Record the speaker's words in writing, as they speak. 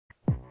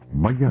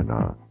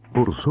Mañana,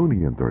 por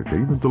Sony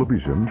Entertainment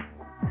Television,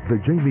 The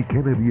Jamie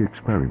Kennedy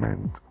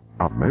Experiment,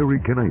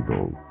 American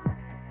Idol,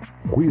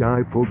 Queer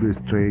Eye for the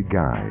Stray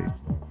Guy,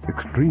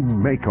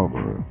 Extreme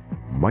Makeover.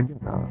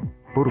 Mañana,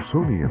 por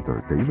Sony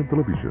Entertainment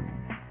Television.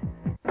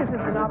 This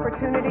is an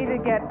opportunity to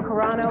get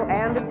Carano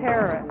and the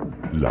terrorists.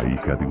 La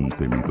hija de un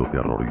temido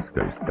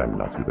terrorista está en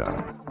la ciudad.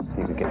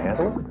 See if you can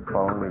handle it.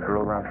 Following the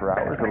girl around for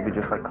hours, it'll be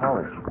just like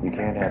college. You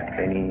can't have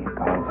any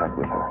contact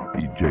with her.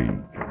 Y Jake.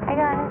 I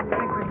got it. I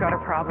think we've got a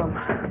problem.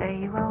 So are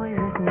you always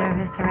this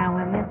nervous around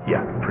women?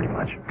 Yeah, pretty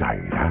much.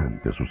 Caerá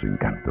ante sus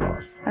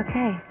encantos.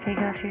 Okay, take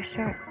off your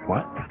shirt.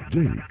 What?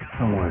 Jake.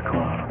 Don't worry,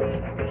 Carl.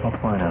 I'll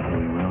find out who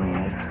he really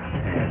is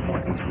and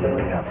what he's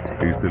really up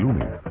to. Este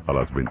lunes a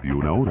las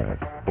 21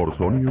 horas por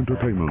Sony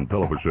Entertainment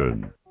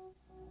Television.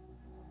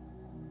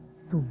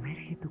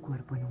 Sumerge tu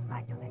cuerpo en un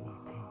baño de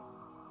leche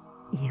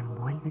y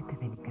envuélvete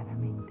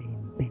delicadamente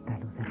en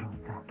pétalos de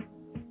rosa.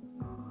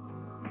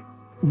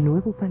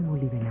 Nuevo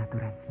Palmolive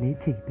Naturals,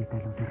 leche y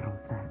pétalos de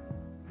rosa,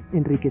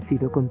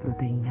 enriquecido con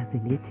proteínas de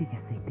leche y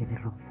aceite de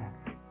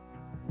rosas.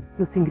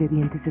 Los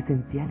ingredientes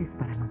esenciales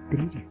para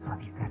nutrir y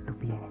suavizar tu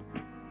piel.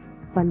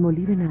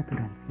 Palmolive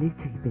Naturals,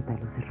 leche y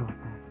pétalos de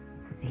rosa.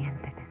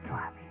 Siéntete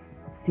suave,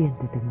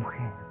 siéntete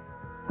mujer.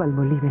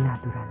 Palmolive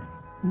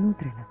Naturals,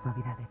 nutre la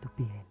suavidad de tu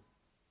piel.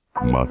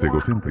 Más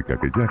egocéntrica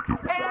que Jackie.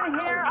 And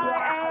here I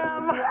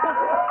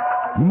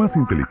am. Más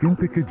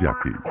inteligente que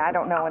Jackie. I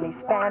don't know any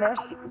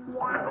Spanish,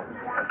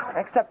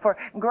 except for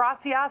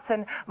gracias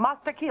and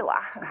más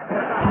tequila.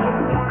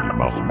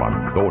 Más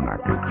mandona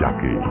que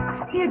Jackie.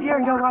 You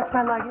dare go watch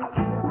my luggage?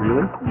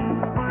 Really?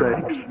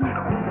 Thanks.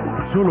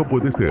 Solo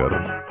puede ser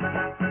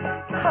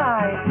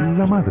Hi.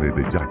 la madre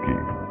de Jackie.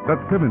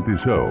 That 70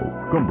 Show,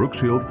 con Brooke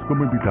Shields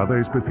como invitada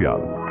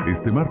especial,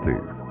 este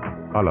martes,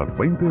 a las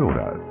 20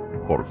 horas,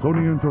 por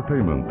Sony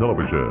Entertainment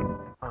Television.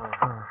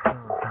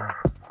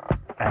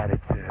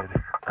 Attitude,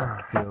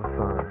 feel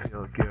fun,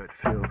 feel good,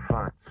 feel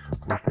fine.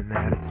 With an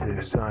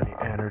attitude, Sony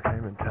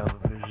Entertainment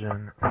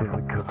Television, feel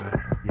good.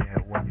 Yeah,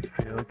 when you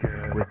feel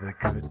good, with a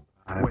good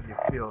vibe. When you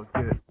feel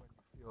good, when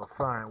you feel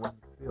fine, when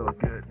you feel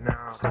good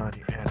now.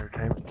 Sony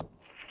Entertainment.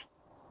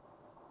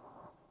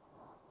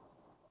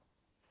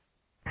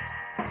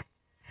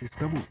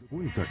 Estamos de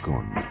vuelta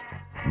con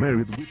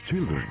Married with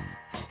Children.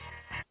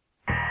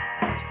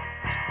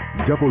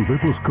 Ya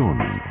volvemos con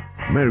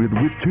Married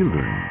with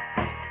Children.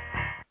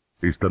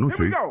 Esta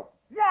noche,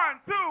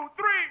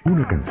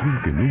 una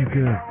canción que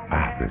nunca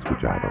has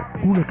escuchado.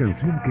 Una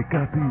canción que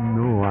casi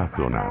no ha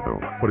sonado.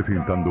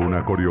 Presentando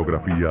una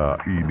coreografía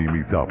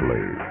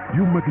inimitable y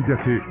un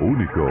maquillaje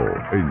único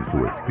en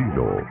su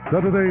estilo.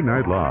 Saturday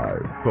Night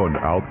Live con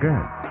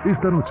Outkast.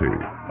 Esta noche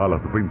a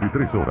las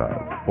 23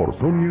 horas por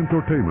Sony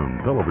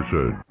Entertainment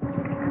Television.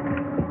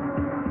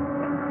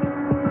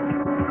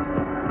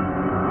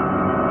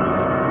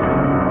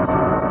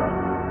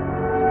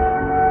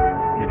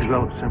 He's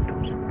developed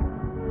symptoms.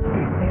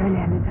 Is there an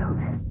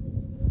antidote?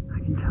 I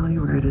can tell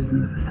you where it is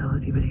in the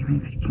facility, but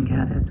even if you can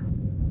get it,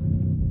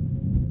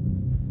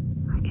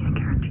 I can't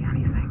guarantee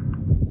anything.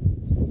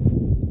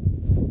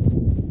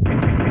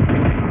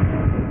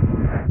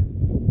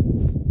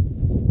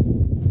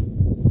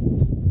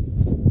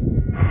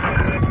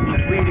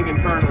 He's bleeding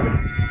internally.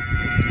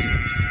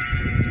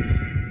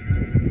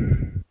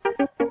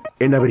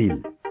 En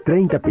abril,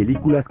 30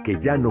 películas que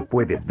ya no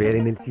puedes ver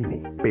en el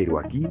cine, pero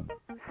aquí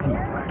sí.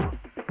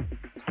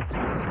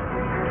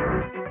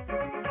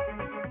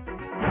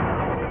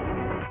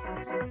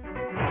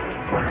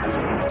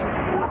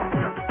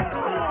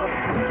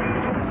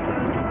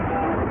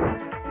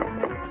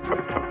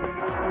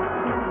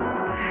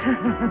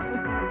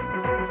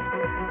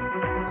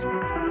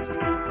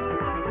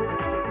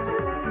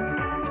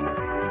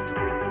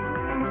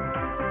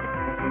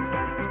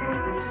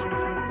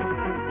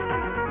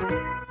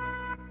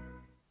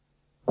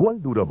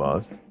 ¿Cuál dura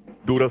más?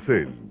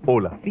 ¿Duracell o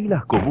las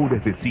pilas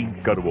comunes de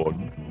zinc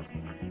carbón?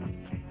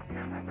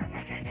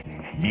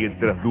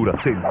 Mientras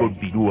Duracell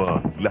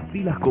continúa, las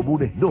pilas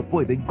comunes no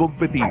pueden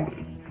competir.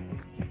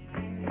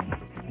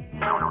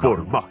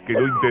 Por más que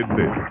lo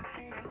intenten.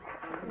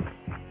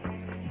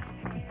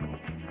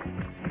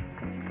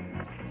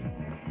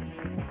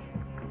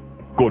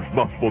 Con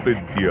más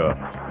potencia,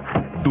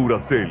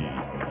 Duracell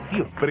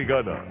siempre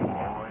gana.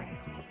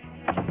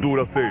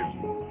 Duracell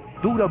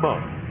dura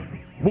más,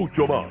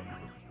 mucho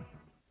más.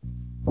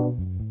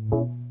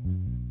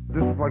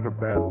 This is like a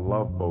bad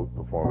Love Boat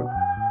performance.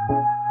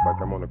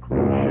 Like I'm on a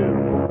cruise ship.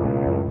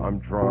 I'm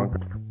drunk.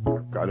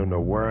 I don't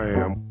know where I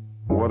am,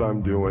 what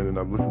I'm doing, and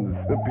I'm listening to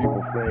some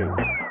people sing.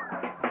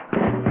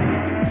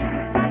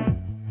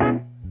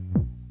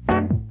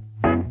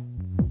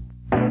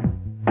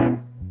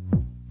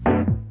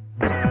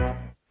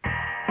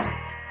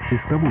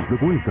 Estamos de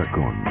vuelta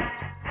con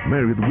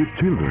Married with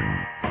Children.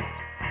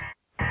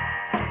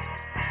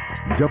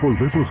 Ya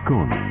volvemos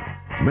con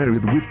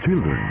Married with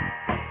Children.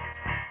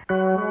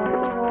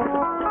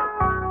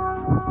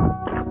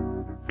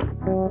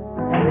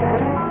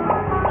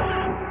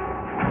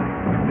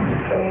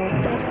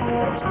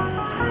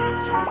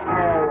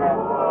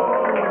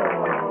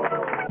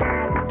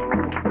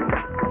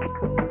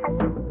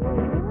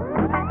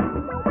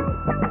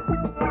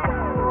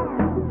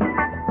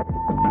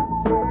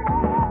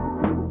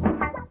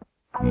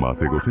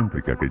 más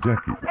egocéntrica que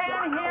Jackie.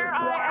 And here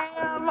I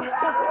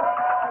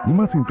am.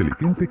 Más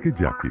inteligente que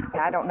Jackie.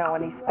 I don't know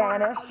any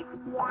Spanish,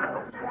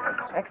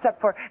 except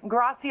for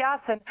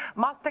gracias and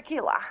más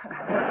tequila.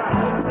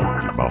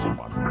 Más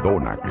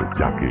mandona que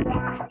Jackie.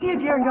 You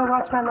dare go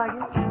watch my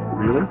luggage?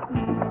 Really?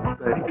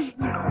 Thanks.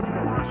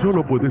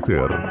 Solo puede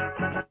ser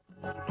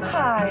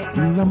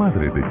Hi. la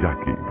madre de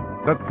Jackie.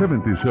 That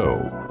 70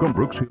 Show, con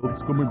Brooke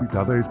Shields como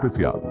invitada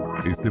especial.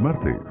 Este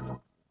martes,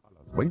 a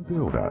las 20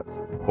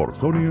 horas, por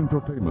Sony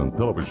Entertainment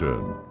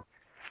Television.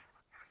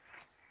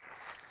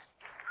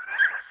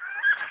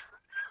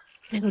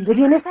 ¿De dónde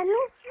viene esa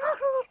luz?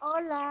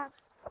 Hola,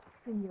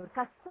 señor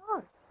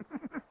Castor.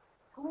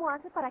 ¿Cómo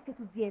hace para que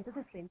sus dientes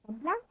estén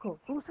tan blancos?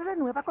 Uso la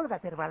nueva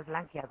colgaterbal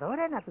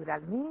blanqueadora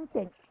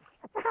naturalmente.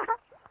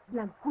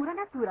 ¿Blancura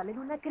natural en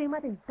una crema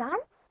dental?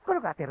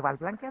 Colgate Herbal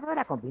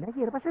Blanqueadora combina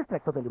hierbas,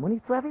 extracto de limón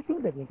y suaves e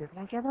ingredientes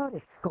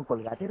blanqueadores. Con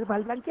Colgate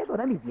Herbal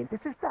Blanqueadora mis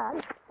dientes están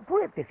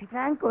fuertes y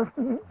blancos.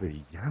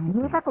 Brillante.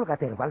 Nueva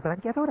Colgate Herbal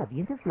Blanqueadora,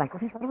 dientes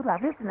blancos y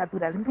saludables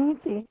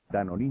naturalmente.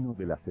 Danonino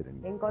de la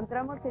Serenísima.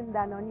 Encontramos en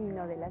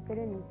Danonino de la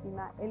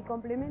Serenísima el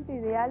complemento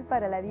ideal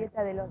para la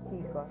dieta de los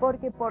hijos,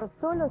 porque por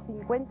solo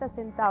 50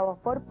 centavos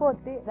por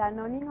pote,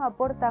 Danonino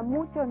aporta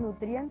muchos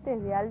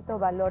nutrientes de alto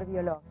valor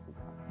biológico.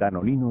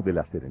 Danonino de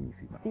la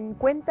Serenísima.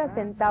 50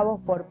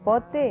 centavos por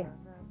pote,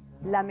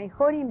 la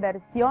mejor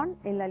inversión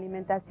en la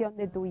alimentación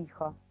de tu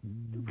hijo.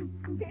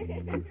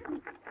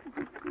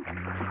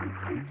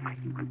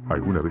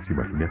 ¿Alguna vez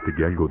imaginaste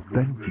que algo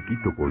tan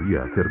chiquito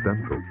podía hacer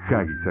tanto?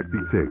 Haggis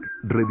Active Sec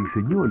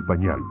rediseñó el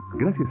pañal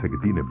gracias a que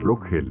tiene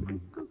Block Gel.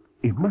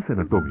 Es más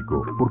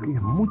anatómico porque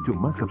es mucho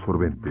más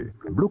absorbente.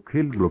 Block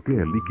Gel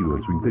bloquea el líquido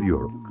en su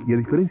interior y, a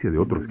diferencia de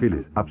otros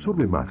geles,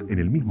 absorbe más en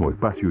el mismo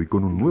espacio y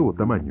con un nuevo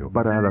tamaño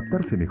para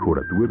adaptarse mejor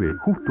a tu bebé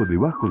justo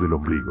debajo del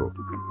ombligo.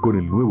 Con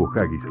el nuevo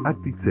Haggis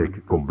Active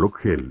Sec con Block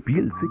Gel,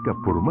 piel seca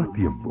por más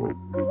tiempo.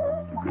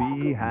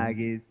 Be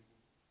Haggis.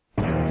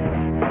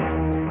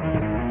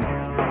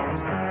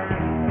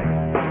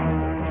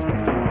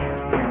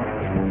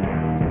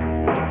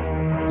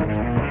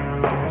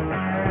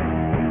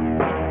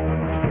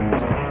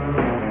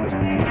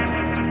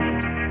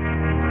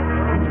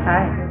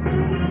 Hi.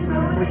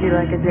 Would you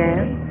like a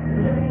dance?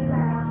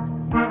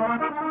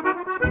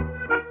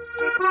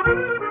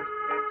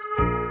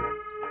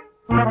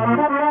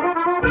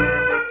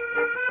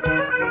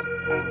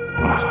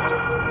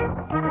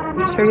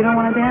 You sure you don't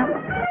want to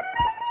dance?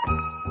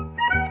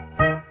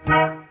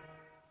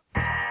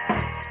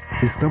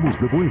 Estamos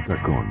de vuelta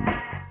con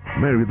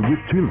Married with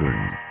Children.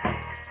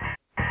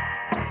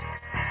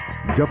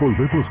 Ya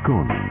volvemos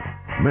con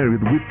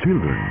Married with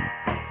Children.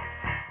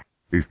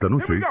 Esta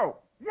noche,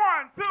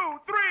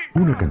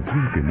 una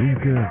canción que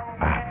nunca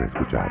has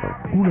escuchado.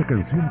 Una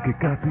canción que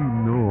casi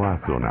no ha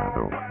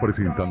sonado.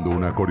 Presentando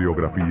una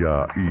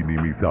coreografía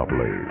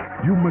inimitable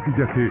y un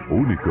maquillaje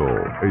único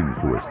en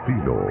su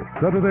estilo.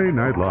 Saturday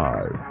Night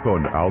Live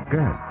con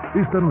Outkast.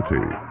 Esta noche,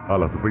 a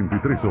las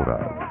 23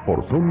 horas,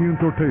 por Sony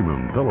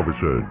Entertainment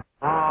Television.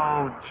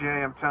 Oh,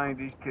 Jay, I'm tying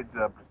these kids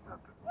up for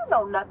something. You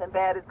know nothing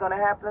bad is going to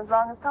happen as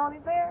long as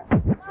Tony's there.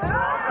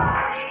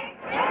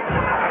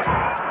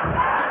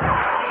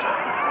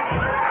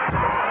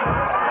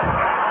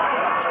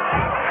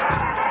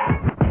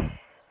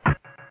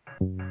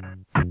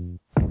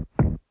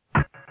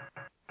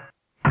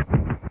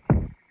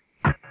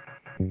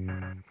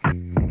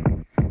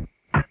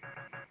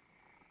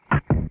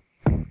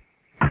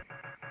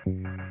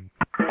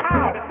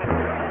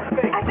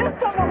 I just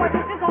don't know why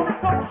this is all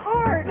so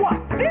hard.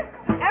 What?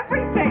 This?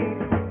 Everything.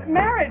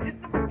 Marriage,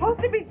 it's supposed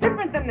to be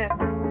different than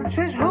this.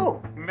 Says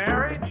who?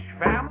 Marriage,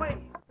 family,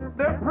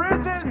 they're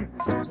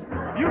prisons.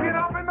 You get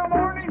up in the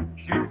morning,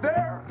 she's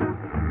there.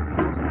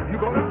 You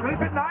go to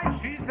sleep at night,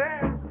 she's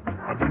there.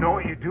 And you know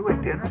what you do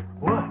at dinner?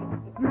 What?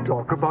 You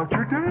talk about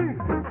your day.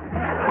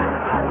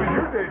 How was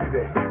your day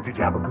today? Did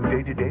you have a good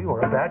day today or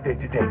a bad day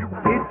today?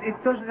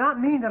 It does not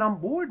mean that I'm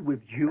bored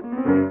with you.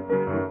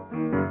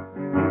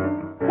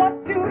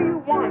 What do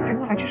you want?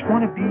 I just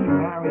want to be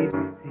married to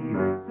you.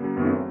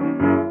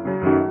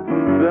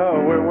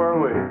 So, where were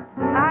we?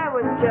 I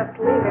was just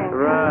leaving.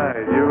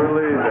 Right, you were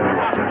leaving.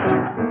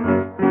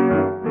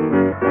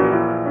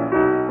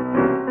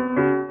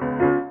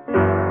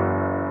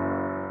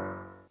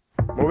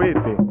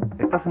 Movete,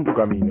 estás en tu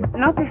camino.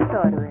 No te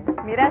estorbes.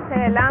 Mirá hacia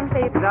adelante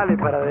y... Dale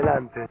para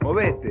adelante.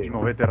 Movete. Y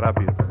movete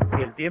rápido.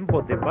 Si el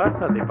tiempo te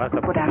pasa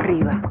Por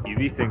arriba. Y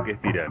dicen que es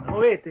tirano.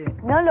 Movete.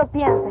 No lo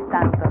pienses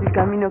tanto. El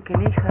camino que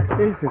elijas.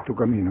 Ese es tu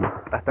camino.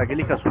 Hasta que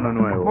elijas uno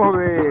nuevo.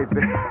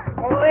 Movete.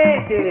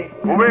 ¡Movete!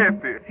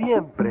 Movete.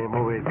 Siempre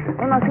movete.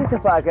 No naciste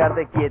para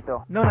quedarte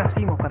quieto. No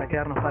nacimos para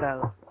quedarnos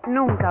parados.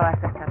 Nunca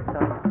vas a estar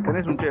solo.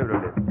 Tenés un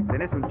Chevrolet.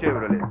 Tenés un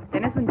Chevrolet.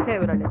 Tenés un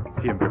Chevrolet.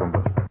 Siempre con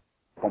vos.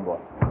 Con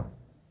vos.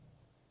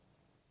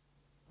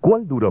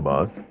 ¿Cuál dura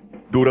más?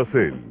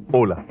 ¿Duracell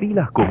o las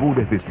pilas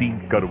comunes de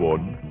zinc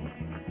carbón?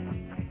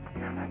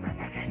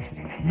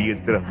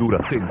 Mientras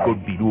Duracell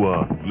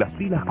continúa, las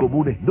pilas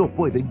comunes no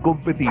pueden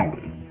competir.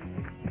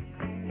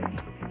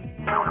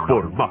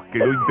 Por más que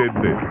lo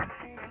intenten.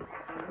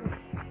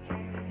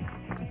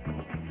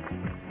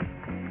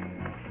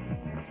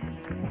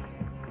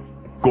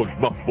 con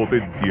más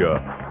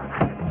potencia.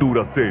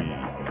 Duracell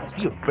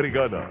siempre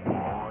gana.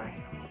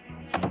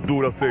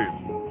 Duracell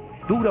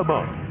dura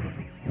más,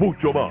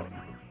 mucho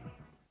más.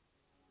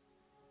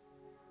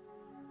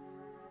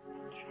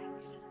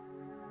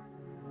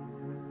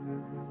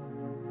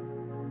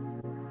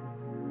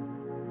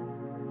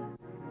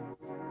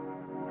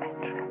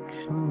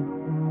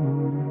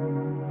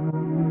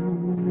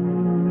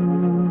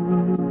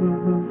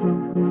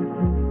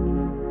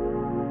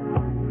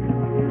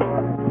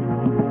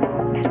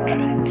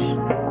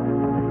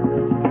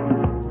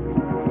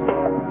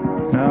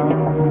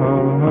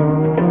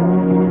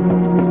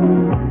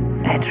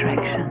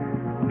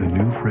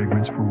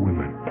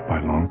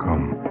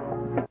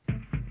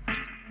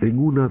 En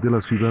una de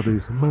las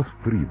ciudades más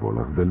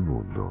frívolas del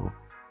mundo,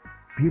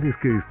 tienes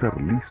que estar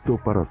listo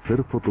para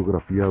ser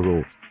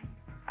fotografiado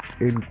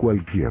en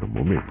cualquier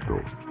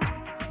momento.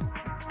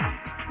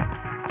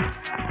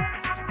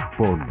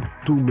 Pon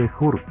tu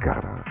mejor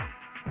cara.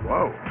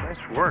 Wow,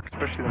 nice work,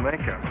 especially the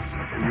makeup.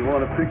 You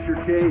want a picture,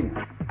 Kate?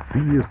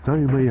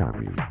 CSI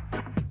Miami.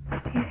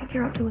 Do you think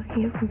you're up to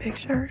looking at some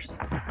pictures?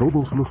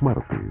 Todos los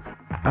martes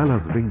a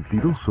las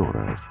 22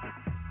 horas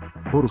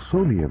por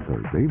Sony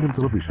Entertainment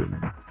Television.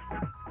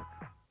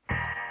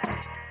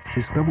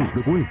 Estamos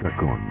de vuelta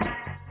con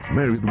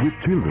Married with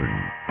Children.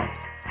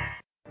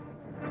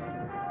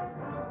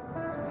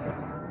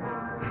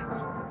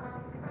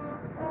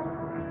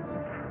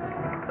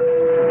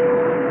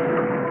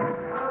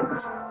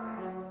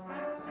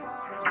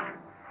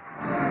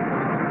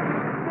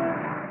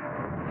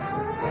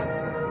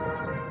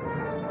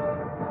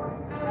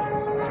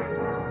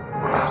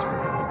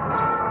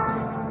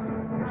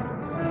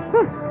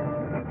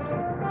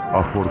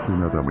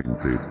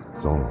 Afortunadamente,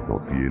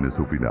 todo tiene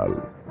su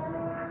final.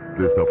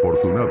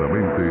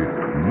 Desafortunadamente,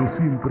 no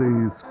siempre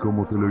es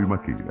como te lo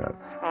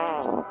imaginas.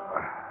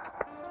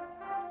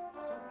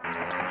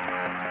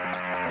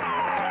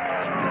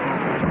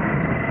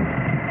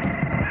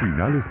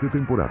 Finales de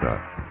temporada.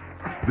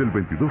 Del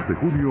 22 de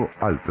junio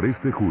al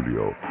 3 de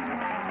julio.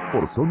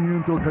 Por Sony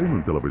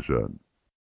Entertainment Television.